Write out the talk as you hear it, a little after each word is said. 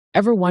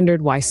Ever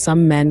wondered why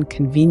some men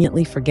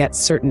conveniently forget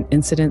certain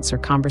incidents or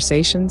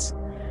conversations?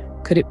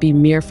 Could it be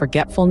mere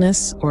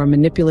forgetfulness or a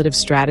manipulative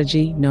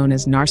strategy known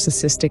as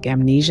narcissistic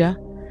amnesia?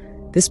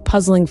 This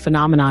puzzling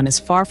phenomenon is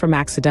far from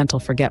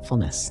accidental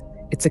forgetfulness.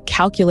 It's a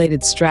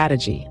calculated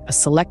strategy, a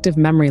selective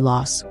memory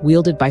loss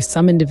wielded by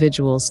some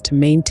individuals to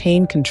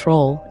maintain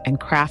control and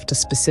craft a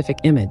specific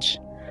image.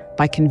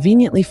 By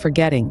conveniently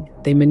forgetting,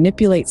 they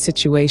manipulate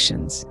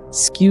situations,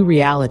 skew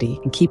reality,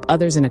 and keep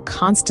others in a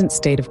constant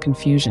state of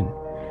confusion.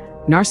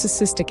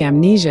 Narcissistic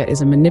amnesia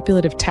is a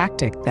manipulative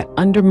tactic that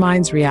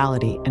undermines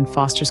reality and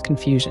fosters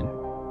confusion.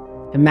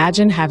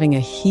 Imagine having a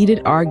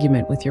heated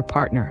argument with your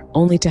partner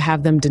only to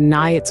have them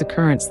deny its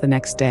occurrence the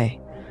next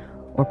day.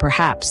 Or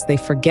perhaps they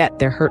forget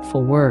their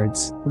hurtful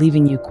words,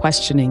 leaving you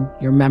questioning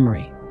your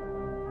memory.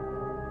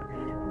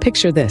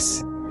 Picture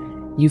this.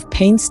 You've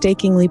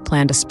painstakingly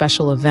planned a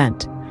special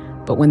event,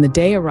 but when the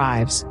day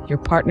arrives, your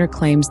partner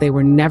claims they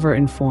were never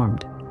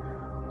informed.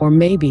 Or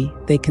maybe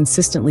they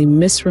consistently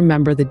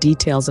misremember the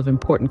details of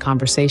important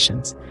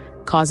conversations,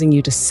 causing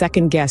you to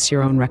second-guess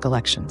your own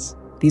recollections.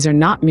 These are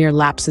not mere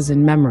lapses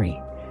in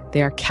memory.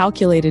 They are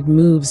calculated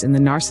moves in the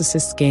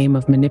narcissist's game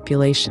of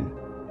manipulation.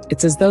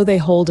 It's as though they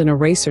hold an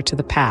eraser to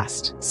the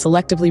past,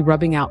 selectively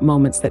rubbing out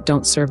moments that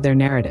don't serve their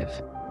narrative.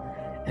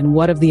 And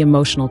what of the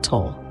emotional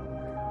toll?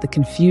 The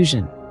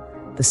confusion,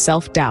 the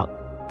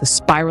self-doubt, the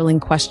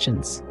spiraling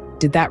questions.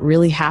 Did that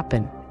really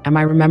happen? Am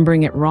I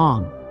remembering it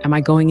wrong? Am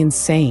I going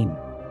insane?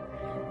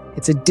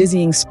 It's a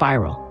dizzying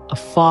spiral, a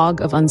fog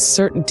of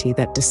uncertainty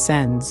that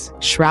descends,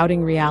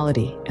 shrouding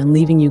reality and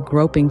leaving you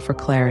groping for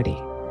clarity.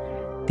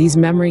 These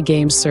memory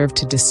games serve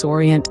to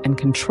disorient and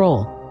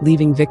control,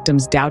 leaving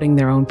victims doubting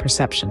their own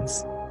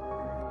perceptions.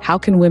 How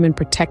can women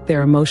protect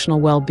their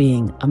emotional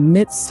well-being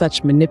amidst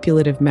such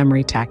manipulative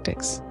memory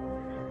tactics?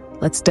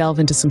 Let's delve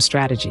into some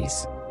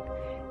strategies.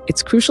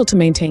 It's crucial to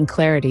maintain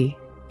clarity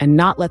and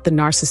not let the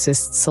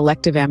narcissist's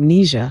selective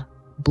amnesia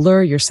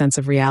blur your sense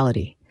of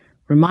reality.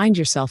 Remind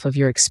yourself of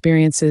your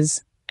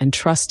experiences and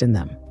trust in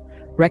them.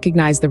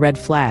 Recognize the red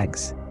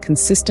flags: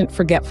 consistent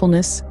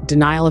forgetfulness,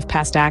 denial of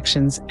past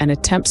actions, and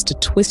attempts to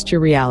twist your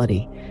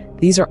reality.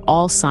 These are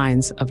all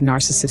signs of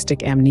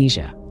narcissistic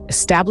amnesia.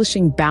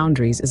 Establishing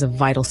boundaries is a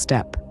vital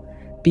step.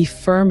 Be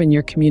firm in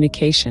your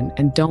communication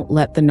and don't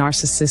let the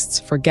narcissist's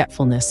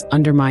forgetfulness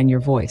undermine your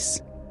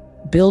voice.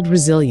 Build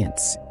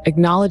resilience,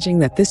 acknowledging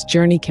that this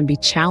journey can be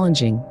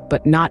challenging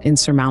but not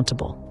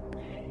insurmountable.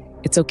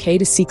 It's okay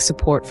to seek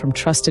support from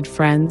trusted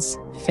friends,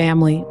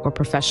 family, or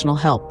professional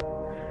help.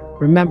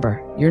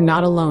 Remember, you're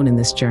not alone in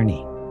this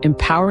journey.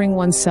 Empowering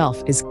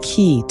oneself is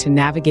key to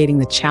navigating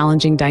the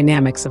challenging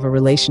dynamics of a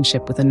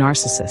relationship with a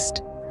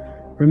narcissist.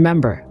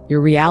 Remember, your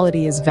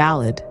reality is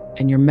valid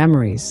and your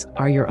memories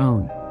are your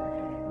own.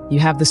 You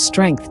have the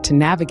strength to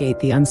navigate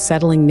the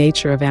unsettling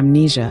nature of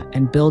amnesia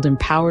and build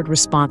empowered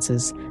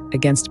responses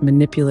against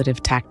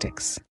manipulative tactics.